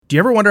Do you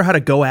ever wonder how to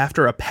go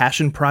after a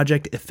passion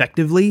project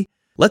effectively?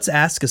 Let's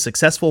ask a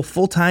successful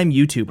full-time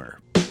YouTuber.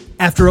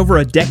 After over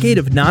a decade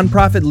of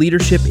nonprofit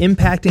leadership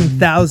impacting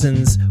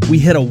thousands, we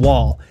hit a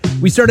wall.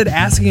 We started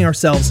asking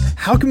ourselves,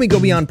 how can we go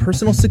beyond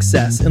personal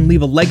success and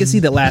leave a legacy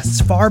that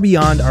lasts far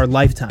beyond our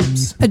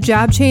lifetimes? A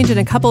job change and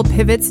a couple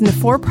pivots into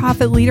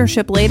for-profit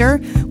leadership later,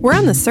 we're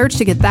on the search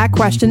to get that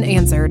question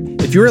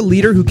answered. If you're a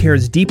leader who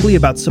cares deeply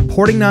about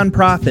supporting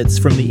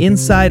nonprofits from the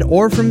inside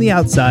or from the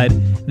outside,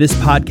 this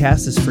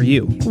podcast is for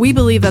you. We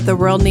believe that the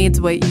world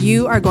needs what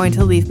you are going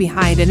to leave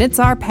behind, and it's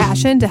our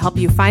passion to help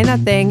you find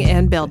that thing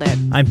and build it.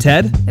 I'm Ted.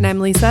 And I'm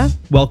Lisa.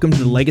 Welcome to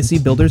the Legacy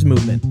Builders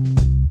Movement.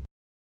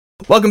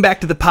 Welcome back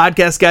to the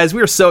podcast, guys.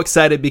 We are so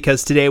excited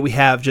because today we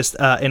have just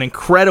an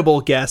incredible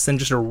guest and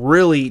just a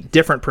really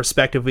different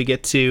perspective we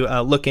get to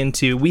look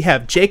into. We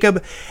have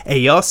Jacob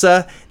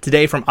Eyosa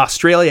today from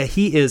Australia.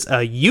 He is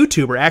a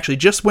YouTuber, actually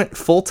just went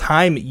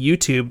full-time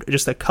YouTube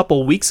just a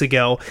couple weeks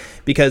ago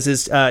because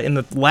in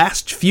the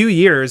last few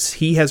years,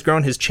 he has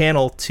grown his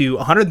channel to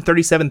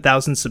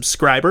 137,000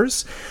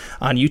 subscribers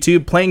on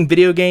YouTube, playing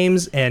video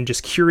games and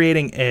just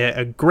curating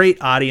a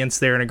great audience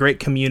there and a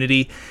great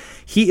community.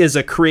 He is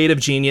a creative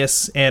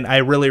genius, and I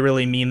really,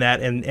 really mean that,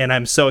 and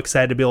I'm so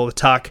excited to be able to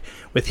talk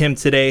with him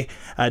today.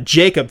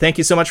 Jacob, thank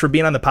you so much for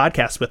being on the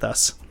podcast with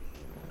us.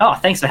 Oh,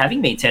 thanks for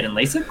having me, Ted and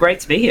Lisa. Great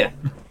to be here.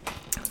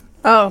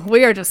 Oh,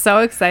 we are just so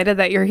excited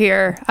that you're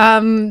here.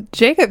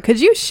 Jacob,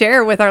 could you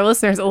share with our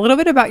listeners a little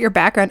bit about your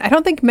background? I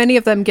don't think many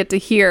of them get to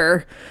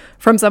hear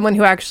from someone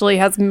who actually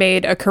has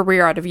made a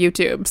career out of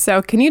YouTube.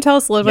 So can you tell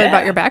us a little bit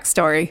about your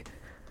backstory?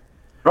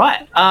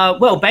 Right.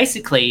 Well,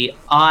 basically,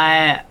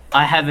 I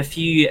have a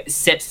few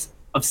sets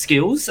of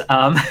skills.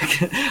 I'm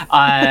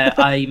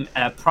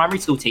a primary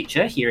school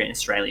teacher here in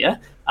Australia.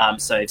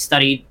 So I've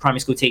studied primary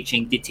school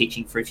teaching, did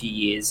teaching for a few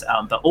years,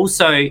 but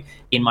also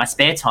in my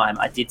spare time,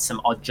 I did some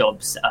odd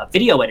jobs,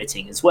 video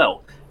editing as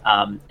well.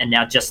 And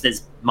now, just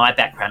as my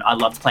background, I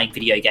loved playing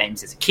video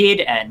games as a kid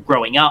and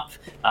growing up,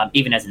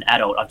 even as an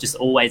adult, I've just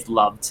always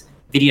loved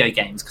video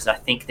games because I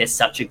think they're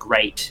such a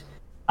great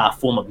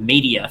form of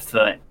media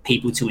for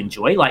people to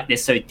enjoy. Like, they're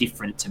so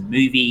different to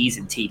movies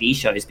and TV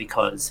shows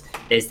because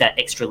there's that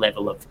extra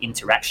level of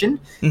interaction.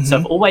 Mm-hmm. So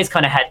I've always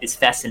kind of had this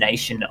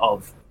fascination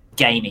of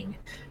gaming.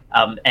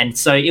 And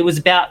so it was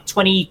about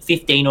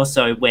 2015 or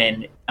so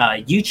when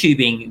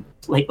YouTubing,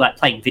 like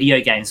playing video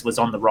games, was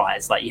on the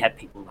rise. Like, you had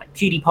people like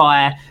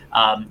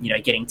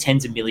PewDiePie, getting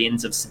tens of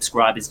millions of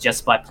subscribers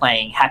just by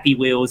playing Happy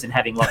Wheels and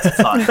having lots of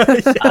fun.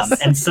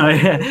 Yes. And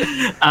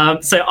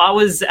so I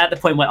was at the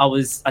point where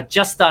I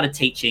just started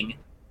teaching,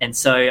 and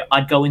so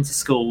I'd go into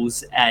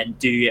schools and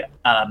do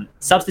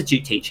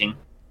substitute teaching.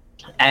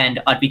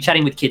 And I'd be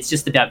chatting with kids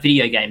just about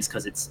video games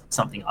because it's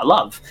something I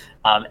love.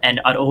 And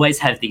I'd always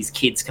have these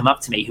kids come up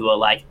to me who are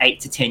like 8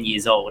 to 10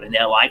 years old. And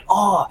they're like,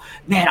 oh,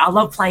 man, I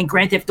love playing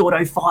Grand Theft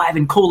Auto 5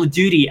 and Call of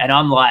Duty. And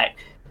I'm like,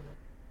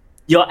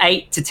 you're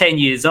 8 to 10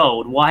 years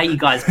old. Why are you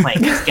guys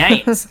playing these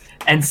games?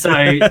 And so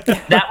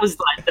that was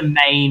like the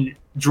main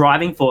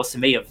driving force for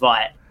me of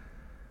like,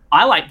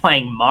 I like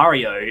playing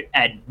Mario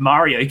and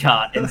Mario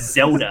Kart and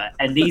Zelda.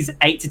 And these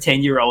 8 to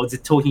 10-year-olds are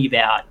talking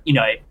about,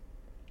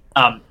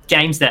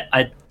 games that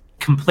are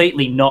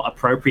completely not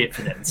appropriate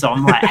for them. So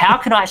I'm like, how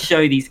can I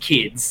show these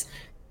kids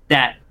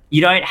that you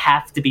don't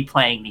have to be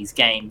playing these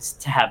games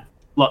to have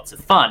lots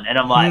of fun? And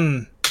I'm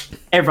like,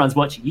 everyone's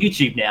watching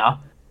YouTube now.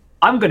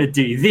 I'm going to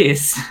do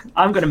this.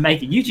 I'm going to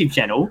make a YouTube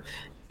channel,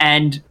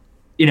 and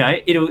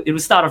it'll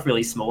start off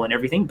really small and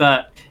everything,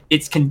 but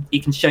it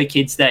can show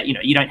kids that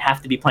you don't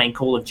have to be playing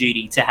Call of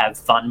Duty to have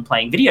fun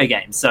playing video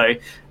games. So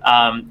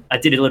I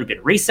did a little bit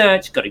of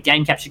research, got a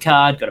game capture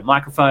card, got a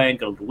microphone,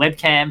 got a little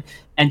webcam,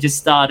 and just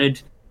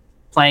started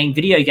playing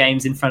video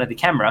games in front of the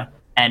camera.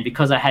 And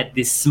because I had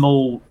this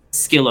small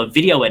skill of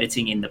video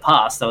editing in the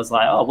past, I was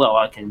like, oh well,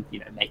 I can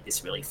make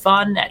this really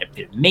fun, add a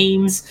bit of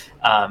memes,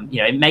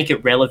 make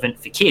it relevant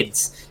for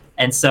kids.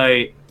 And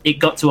so it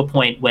got to a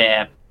point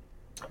where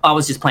I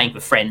was just playing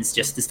with friends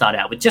just to start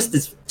out with,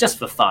 just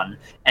for fun.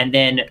 And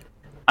then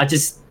I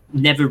just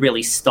never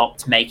really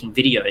stopped making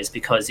videos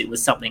because it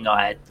was something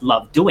I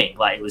loved doing.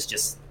 Like, it was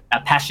just a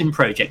passion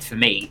project for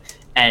me.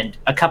 And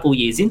a couple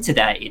years into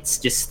that, it's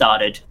just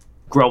started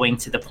growing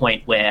to the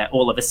point where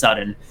all of a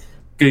sudden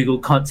Google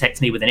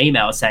contacts me with an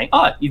email saying,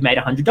 oh, you've made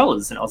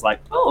 $100. And I was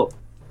like, oh,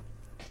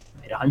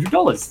 I made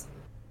 $100.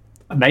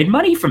 I made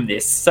money from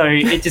this. So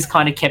it just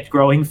kind of kept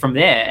growing from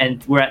there.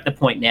 And we're at the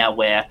point now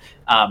where,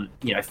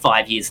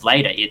 5 years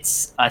later,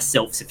 it's a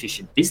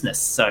self-sufficient business.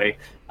 So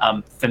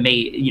for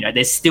me,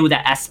 there's still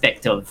that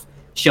aspect of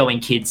showing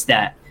kids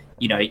that,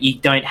 you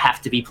don't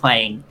have to be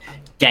playing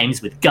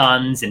games with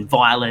guns and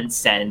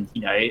violence and,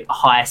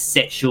 high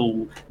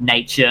sexual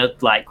nature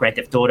like Grand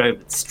Theft Auto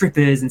with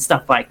strippers and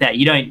stuff like that.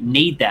 You don't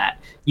need that.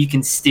 You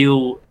can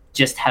still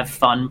just have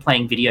fun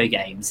playing video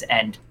games.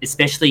 And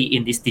especially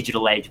in this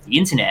digital age of the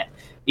internet,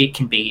 it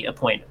can be a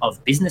point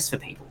of business for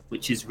people,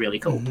 which is really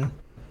cool. Mm-hmm.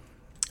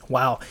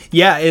 Wow.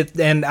 Yeah,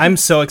 and I'm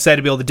so excited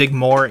to be able to dig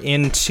more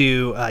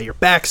into your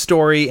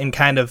backstory and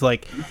kind of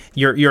like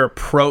your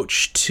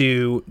approach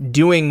to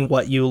doing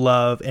what you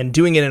love and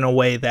doing it in a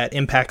way that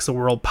impacts the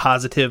world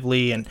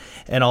positively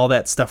and all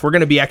that stuff. We're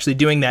going to be actually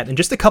doing that in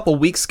just a couple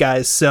weeks,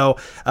 guys. So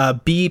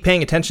be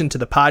paying attention to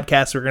the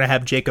podcast. We're going to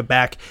have Jacob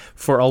back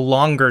for a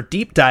longer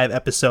deep dive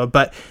episode.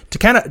 But to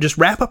kind of just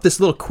wrap up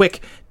this little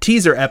quick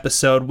teaser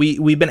episode,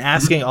 we've been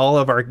asking all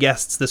of our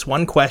guests this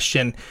one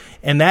question,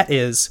 and that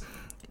is,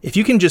 if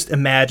you can just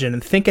imagine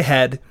and think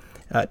ahead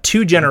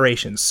 2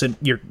 generations, so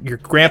your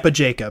grandpa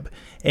Jacob,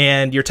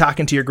 and you're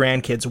talking to your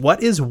grandkids,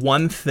 what is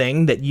one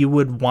thing that you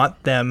would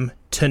want them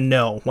to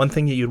know, one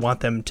thing that you'd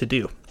want them to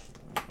do?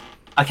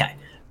 Okay.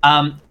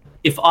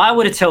 If I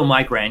were to tell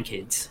my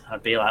grandkids,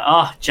 I'd be like,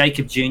 oh,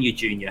 Jacob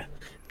Jr.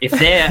 If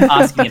they're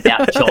asking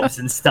about jobs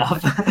and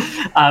stuff,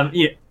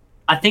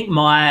 I think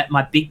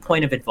my big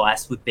point of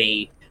advice would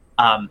be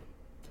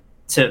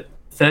to,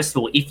 first of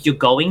all, if you're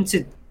going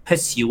to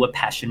pursue a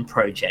passion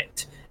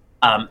project,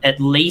 at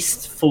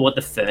least for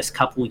the first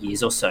couple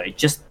years or so,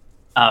 just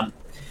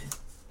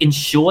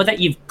ensure that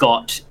you've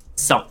got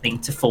something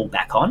to fall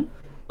back on.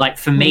 Like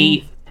for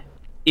me,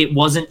 it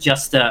wasn't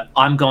just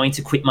I'm going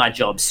to quit my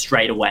job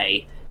straight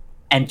away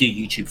and do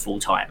YouTube full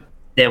time.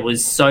 There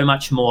was so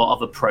much more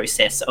of a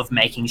process of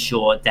making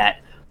sure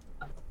that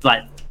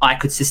like I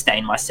could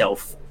sustain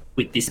myself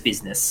with this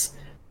business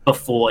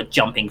before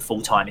jumping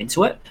full-time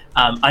into it.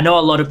 I know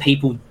a lot of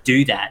people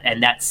do that,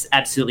 and that's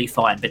absolutely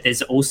fine, but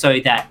there's also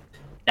that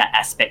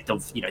aspect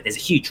of, there's a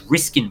huge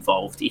risk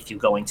involved if you're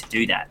going to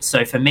do that.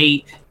 So for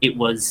me, it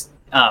was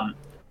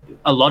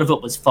a lot of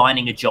it was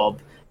finding a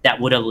job that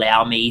would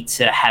allow me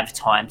to have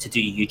time to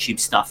do YouTube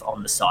stuff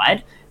on the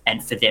side,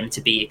 and for them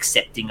to be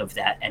accepting of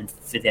that, and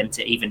for them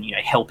to even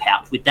help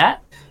out with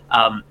that.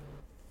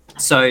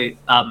 So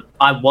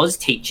I was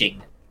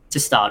teaching to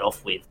start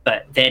off with,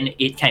 but then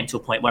it came to a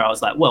point where I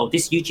was like, well,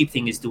 this YouTube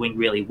thing is doing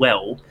really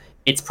well.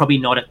 It's probably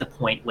not at the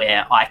point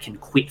where I can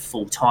quit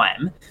full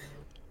time.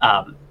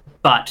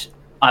 But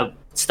I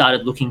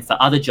started looking for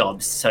other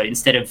jobs. So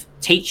instead of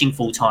teaching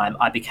full time,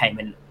 I became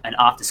an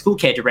after school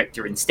care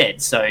director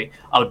instead. So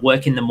I would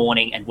work in the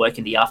morning and work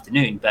in the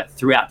afternoon, but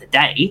throughout the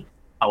day,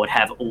 I would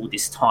have all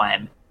this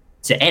time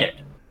to edit.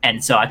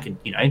 And so I could,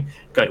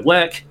 go to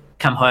work,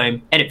 come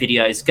home, edit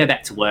videos, go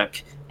back to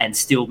work, and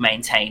still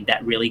maintain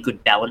that really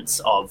good balance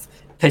of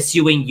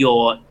pursuing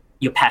your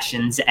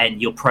passions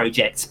and your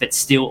projects, but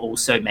still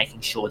also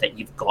making sure that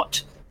you've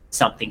got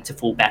something to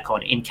fall back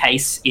on in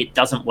case it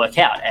doesn't work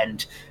out.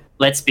 And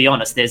let's be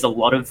honest, there's a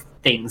lot of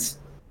things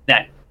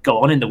that go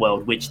on in the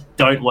world which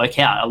don't work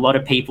out. A lot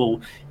of people,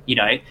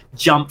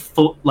 jump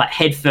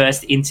head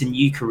first into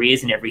new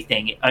careers and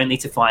everything, only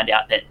to find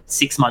out that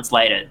 6 months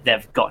later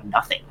they've got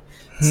nothing.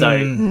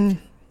 So,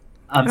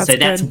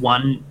 that's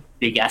one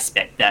big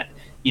aspect that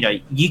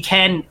you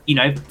can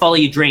follow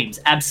your dreams,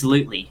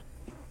 absolutely,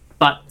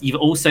 but you've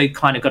also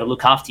kind of got to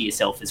look after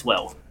yourself as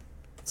well.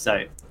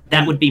 So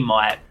that would be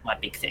my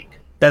big thing.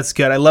 That's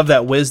good. I love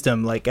that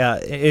wisdom. Like,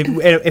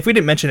 if we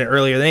didn't mention it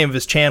earlier, the name of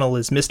his channel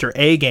is Mr.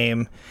 A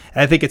Game.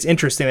 And I think it's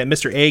interesting that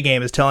Mr. A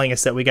Game is telling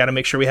us that we got to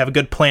make sure we have a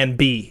good plan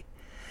B.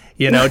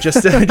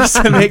 Just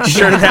to make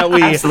sure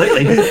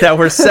that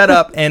we're set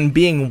up and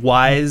being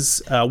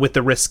wise with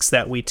the risks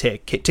that we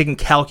take, taking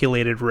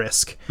calculated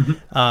risk,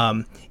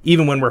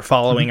 even when we're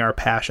following our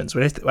passions,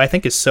 which I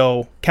think is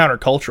so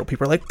countercultural.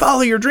 People are like,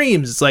 follow your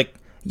dreams. It's like,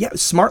 yeah,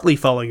 smartly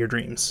follow your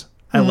dreams.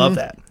 I love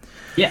that.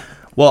 Yeah.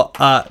 Well,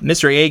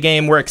 Mr. A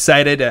Game, we're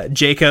excited,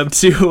 Jacob,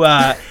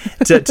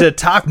 to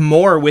talk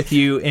more with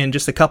you in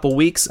just a couple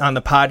weeks on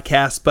the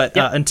podcast. But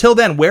until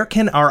then, where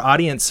can our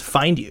audience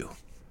find you?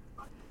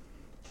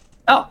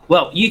 Oh,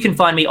 well, you can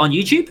find me on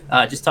YouTube.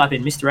 Just type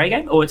in Mr. A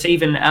Game, or it's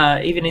even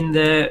in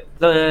the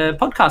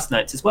podcast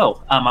notes as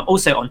well. I'm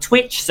also on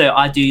Twitch, so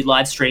I do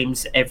live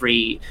streams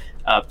every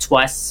 2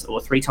 or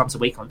 3 times a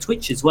week on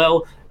Twitch as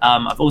well.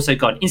 I've also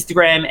got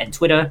Instagram and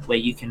Twitter where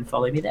you can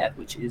follow me there,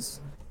 which is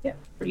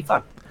pretty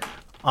fun.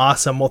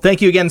 Awesome. Well,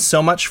 thank you again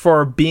so much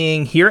for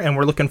being here, and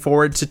we're looking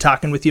forward to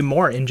talking with you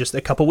more in just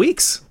a couple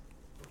weeks.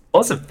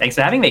 Awesome. Thanks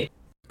for having me.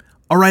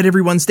 All right,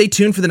 everyone, stay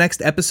tuned for the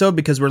next episode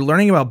because we're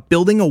learning about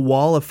building a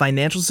wall of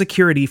financial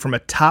security from a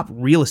top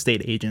real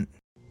estate agent.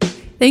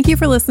 Thank you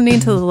for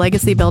listening to the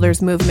Legacy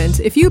Builders Movement.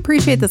 If you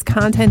appreciate this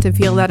content and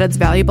feel that it's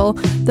valuable,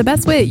 the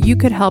best way you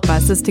could help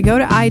us is to go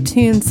to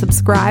iTunes,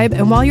 subscribe,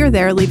 and while you're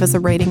there, leave us a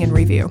rating and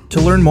review.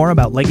 To learn more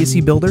about Legacy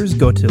Builders,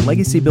 go to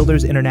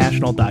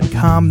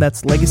legacybuildersinternational.com.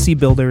 That's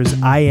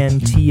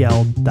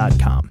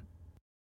legacybuildersintl.com.